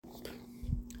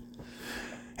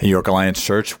Hey, York Alliance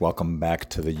Church, welcome back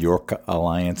to the York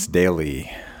Alliance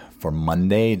Daily for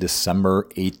Monday, December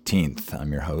 18th.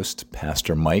 I'm your host,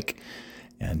 Pastor Mike,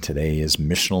 and today is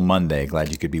Missional Monday. Glad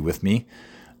you could be with me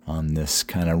on this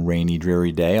kind of rainy,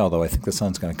 dreary day, although I think the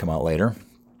sun's going to come out later.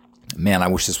 Man, I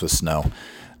wish this was snow.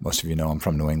 Most of you know I'm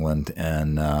from New England,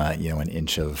 and an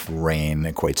inch of rain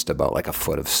equates to about like a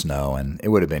foot of snow, and it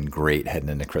would have been great heading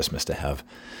into Christmas to have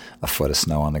a foot of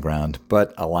snow on the ground.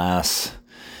 But alas,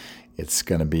 it's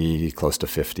going to be close to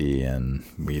 50 and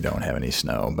we don't have any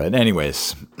snow. But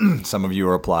anyways, some of you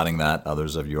are applauding that.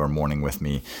 Others of you are mourning with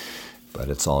me, but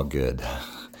it's all good.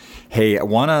 Hey, I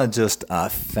want to just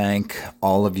thank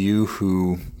all of you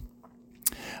who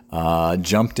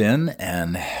jumped in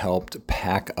and helped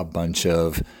pack a bunch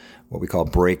of what we call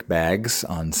break bags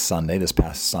on Sunday, this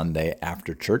past Sunday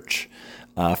after church,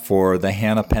 for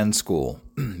the Penn School.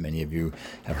 Many of you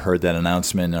have heard that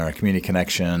announcement in our community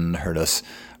connection, heard us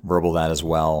verbal that as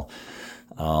well,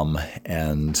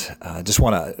 and just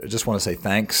want to say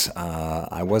thanks.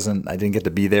 I didn't get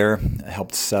to be there. I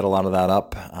helped set a lot of that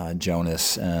up.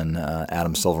 Jonas and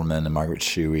Adam Silverman and Margaret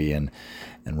Shuey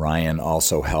and Ryan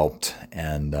also helped,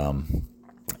 and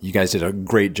you guys did a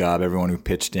great job. Everyone who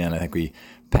pitched in, I think we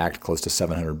packed close to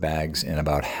 700 bags in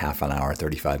about half an hour,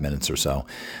 35 minutes or so.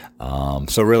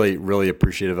 So really, really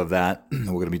appreciative of that. We're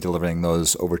going to be delivering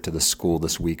those over to the school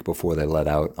this week before they let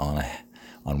out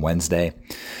on Wednesday.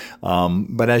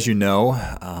 But as you know,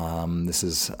 this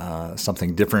is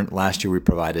something different. Last year we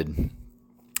provided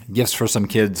gifts for some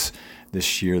kids.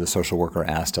 This year the social worker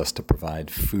asked us to provide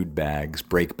food bags,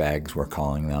 break bags we're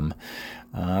calling them,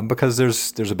 because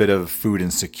there's a bit of food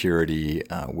insecurity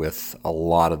with a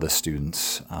lot of the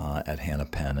students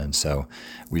at Penn, and so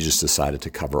we just decided to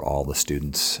cover all the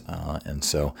students. And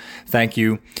so thank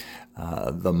you.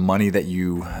 The money that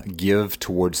you give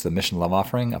towards the Mission Love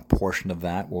Offering, a portion of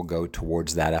that will go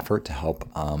towards that effort to help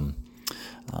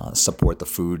support the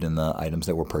food and the items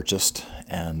that were purchased.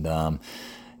 And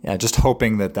just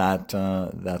hoping that's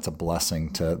a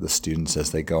blessing to the students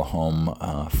as they go home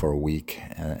for a week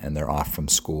and they're off from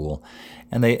school,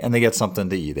 and they get something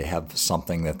to eat. They have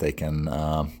something that they can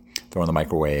throw in the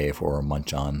microwave or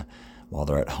munch on while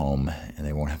they're at home, and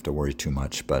they won't have to worry too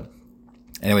much. But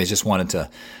anyways, just wanted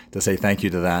to say thank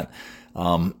you to that.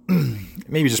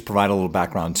 Maybe just provide a little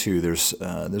background too. There's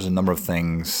a number of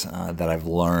things that I've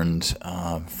learned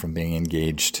from being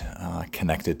engaged,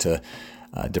 connected to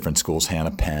different schools,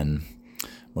 Penn,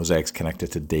 Mosaic's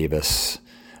connected to Davis,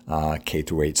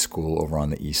 K-8 school over on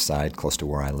the east side, close to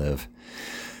where I live.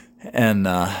 And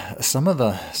some of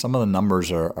the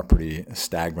numbers are pretty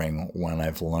staggering when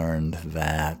I've learned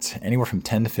that anywhere from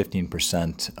 10 to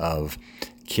 15% of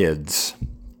kids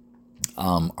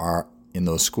are in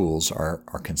those schools are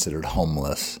considered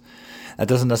homeless. That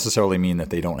doesn't necessarily mean that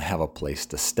they don't have a place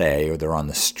to stay or they're on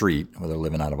the street or they're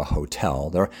living out of a hotel.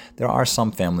 There are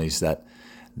some families that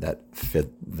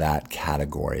fit that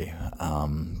category,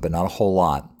 but not a whole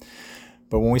lot.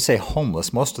 But when we say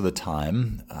homeless, most of the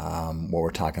time, what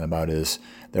we're talking about is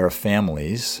there are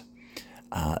families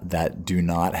that do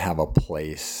not have a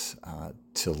place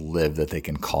to live that they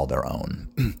can call their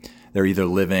own. They're either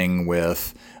living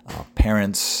with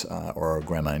parents or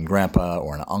grandma and grandpa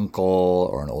or an uncle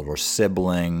or an older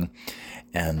sibling.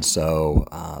 And so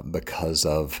because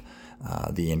of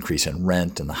the increase in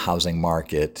rent and the housing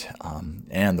market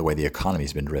and the way the economy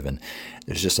has been driven,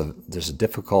 there's a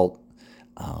difficult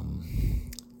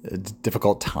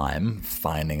time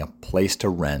finding a place to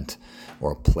rent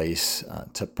or a place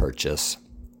to purchase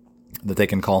that they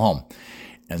can call home.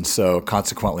 And so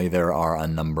consequently, there are a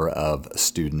number of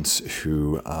students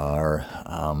who are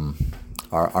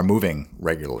moving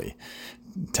regularly.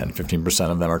 10 to 15%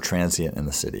 of them are transient in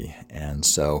the city. And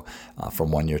so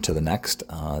from one year to the next,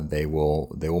 they will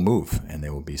move and they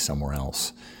will be somewhere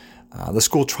else. The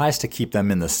school tries to keep them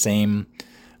in the same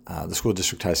the school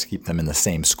district tries to keep them in the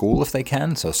same school if they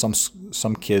can. So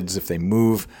some kids, if they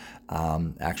move,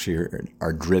 actually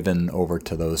are driven over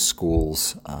to those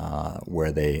schools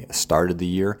where they started the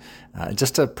year,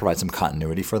 just to provide some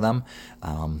continuity for them.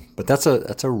 But that's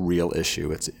a real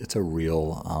issue. It's a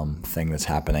real thing that's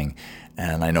happening,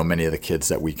 and I know many of the kids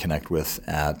that we connect with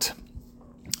at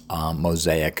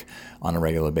Mosaic on a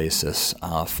regular basis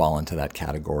fall into that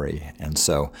category, and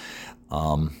so.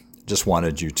 Just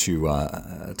wanted you to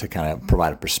kind of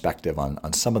provide a perspective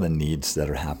on some of the needs that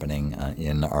are happening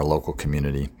in our local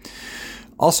community.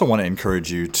 Also want to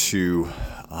encourage you to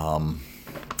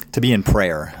be in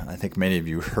prayer. I think many of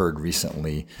you heard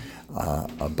recently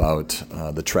about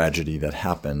the tragedy that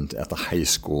happened at the high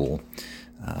school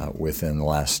within the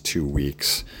last 2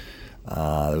 weeks.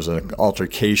 There was an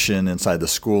altercation inside the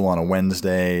school on a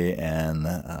Wednesday, and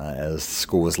as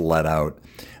school was let out,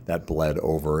 that bled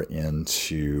over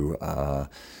into a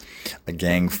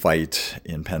gang fight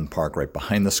in Penn Park right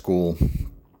behind the school.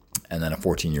 And then a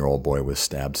 14-year-old boy was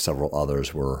stabbed. Several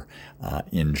others were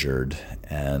injured,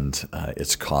 and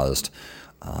it's caused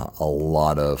a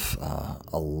lot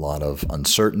of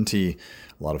uncertainty,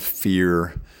 a lot of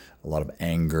fear, a lot of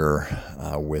anger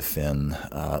within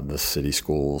the city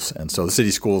schools. And so the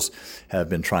city schools have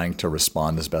been trying to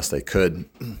respond as best they can.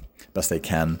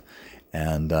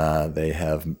 And they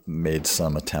have made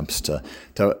some attempts to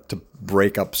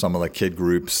break up some of the kid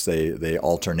groups. They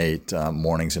alternate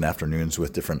mornings and afternoons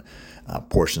with different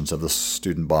portions of the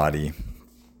student body.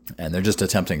 And they're just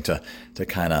attempting to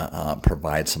kind of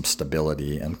provide some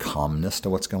stability and calmness to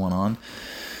what's going on.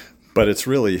 But it's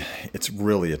really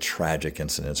a tragic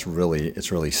incident.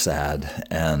 It's really sad,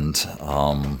 and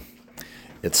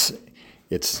it's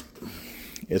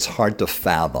hard to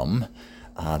fathom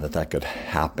that could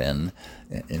happen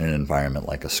in an environment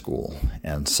like a school.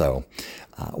 And so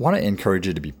I want to encourage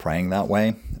you to be praying that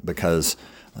way, because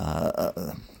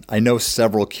I know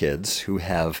several kids who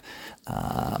have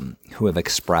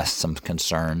expressed some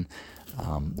concern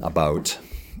about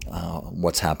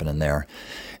what's happening there.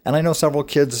 And I know several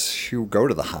kids who go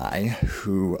to the high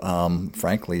who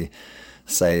frankly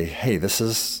say, hey, this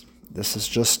is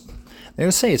just, they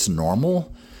don't say it's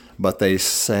normal, but they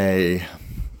say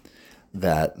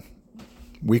that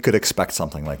we could expect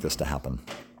something like this to happen.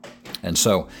 And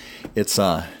so it's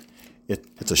a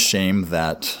shame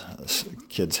that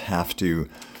kids have to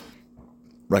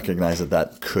recognize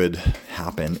that could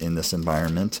happen in this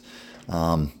environment.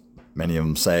 Many of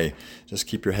them say, just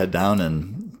keep your head down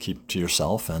and keep to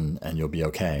yourself, and you'll be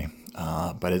okay.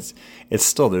 But it's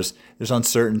still, there's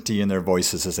uncertainty in their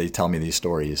voices as they tell me these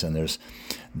stories, and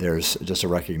there's just a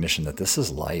recognition that this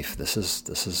is life. This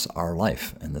is our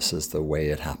life, and this is the way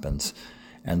it happens.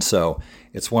 And so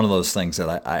it's one of those things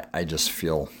that I just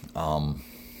feel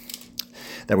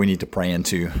that we need to pray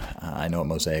into. I know at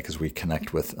Mosaic, as we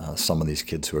connect with some of these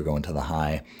kids who are going to the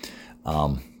high,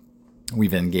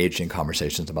 we've engaged in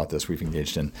conversations about this. We've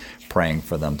engaged in praying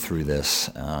for them through this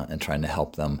and trying to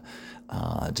help them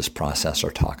just process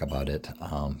or talk about it.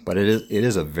 But it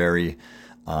is a very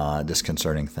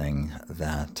disconcerting thing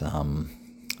that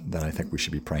I think we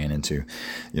should be praying into.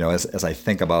 You know, as I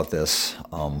think about this,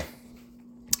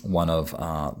 one of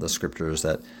the scriptures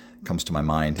that comes to my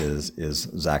mind is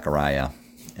Zechariah,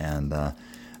 and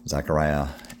Zechariah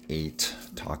 8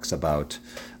 talks about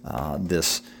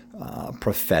this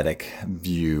prophetic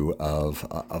view of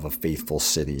a faithful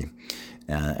city,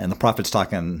 and the prophet's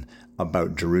talking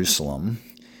about Jerusalem,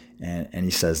 and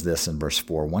he says this in verse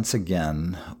 4: once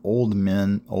again, old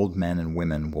men and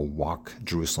women will walk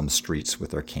Jerusalem's streets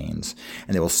with their canes,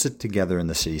 and they will sit together in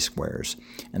the city squares,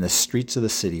 and the streets of the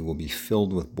city will be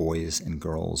filled with boys and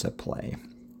girls at play.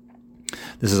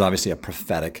 This is obviously a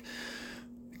prophetic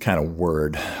kind of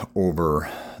word over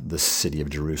the city of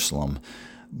Jerusalem.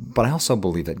 But I also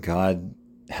believe that God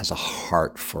has a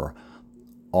heart for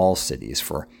all cities,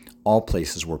 for all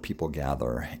places where people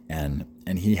gather, and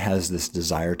he has this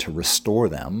desire to restore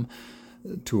them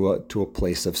to a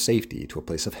place of safety, to a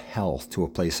place of health, to a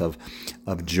place of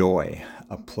joy,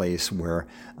 a place where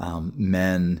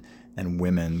men and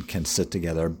women can sit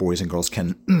together, boys and girls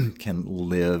can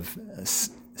live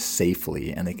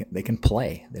safely, and they can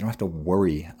play. They don't have to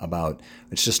worry about.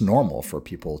 It's just normal for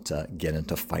people to get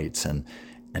into fights and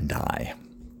die.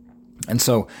 And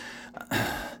so,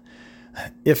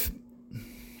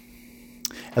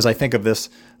 as I think of this,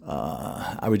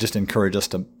 I would just encourage us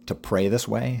to pray this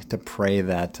way, to pray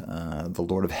that the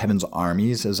Lord of Heaven's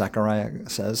armies, as Zechariah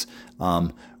says,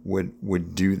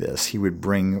 would do this. He would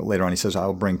bring, later on he says, I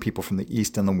will bring people from the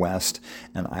east and the west,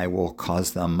 and I will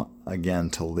cause them again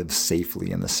to live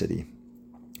safely in the city.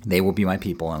 They will be my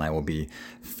people, and I will be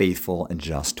faithful and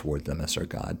just toward them as their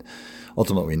God.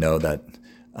 Ultimately, we know that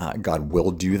God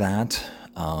will do that,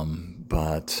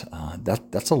 but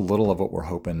that's a little of what we're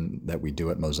hoping that we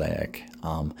do at Mosaic.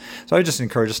 So I just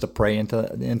encourage us to pray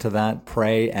into that.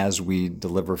 Pray as we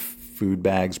deliver food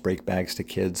bags, break bags to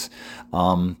kids.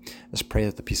 Let's pray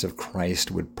that the peace of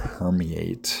Christ would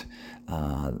permeate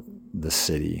the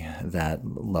city, that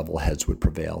level heads would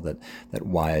prevail, that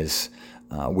wise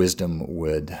wisdom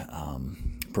would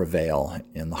prevail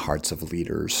in the hearts of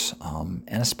leaders, and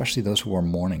especially those who are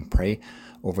mourning. Pray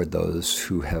over those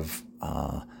who have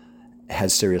had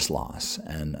serious loss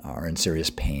and are in serious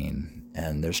pain,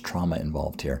 and there's trauma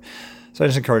involved here. So I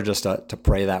just encourage us to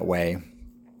pray that way.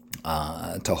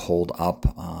 to hold up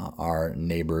our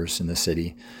neighbors in the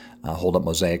city, hold up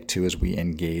Mosaic too as we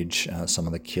engage some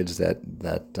of the kids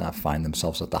that find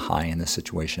themselves at the high in this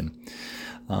situation.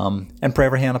 And pray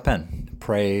over Hannah Penn.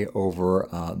 Pray over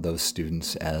those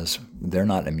students as they're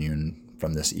not immune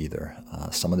from this either.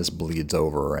 Some of this bleeds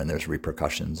over and there's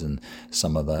repercussions in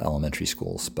some of the elementary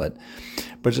schools. But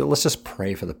let's just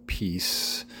pray for the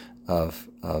peace of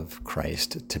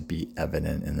Christ to be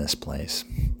evident in this place.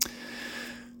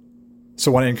 So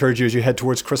I want to encourage you as you head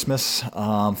towards Christmas.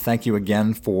 Thank you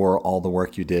again for all the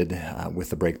work you did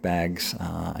with the break bags.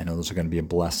 I know those are going to be a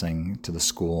blessing to the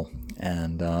school.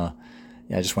 And I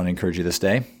just want to encourage you this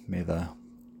day. May the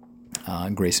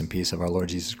grace and peace of our Lord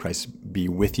Jesus Christ be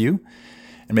with you.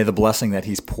 And may the blessing that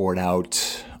He's poured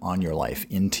out on your life,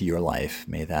 into your life,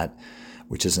 may that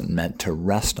which isn't meant to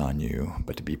rest on you,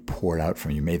 but to be poured out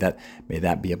from you, may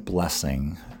that be a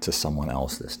blessing to someone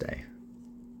else this day.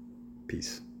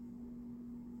 Peace.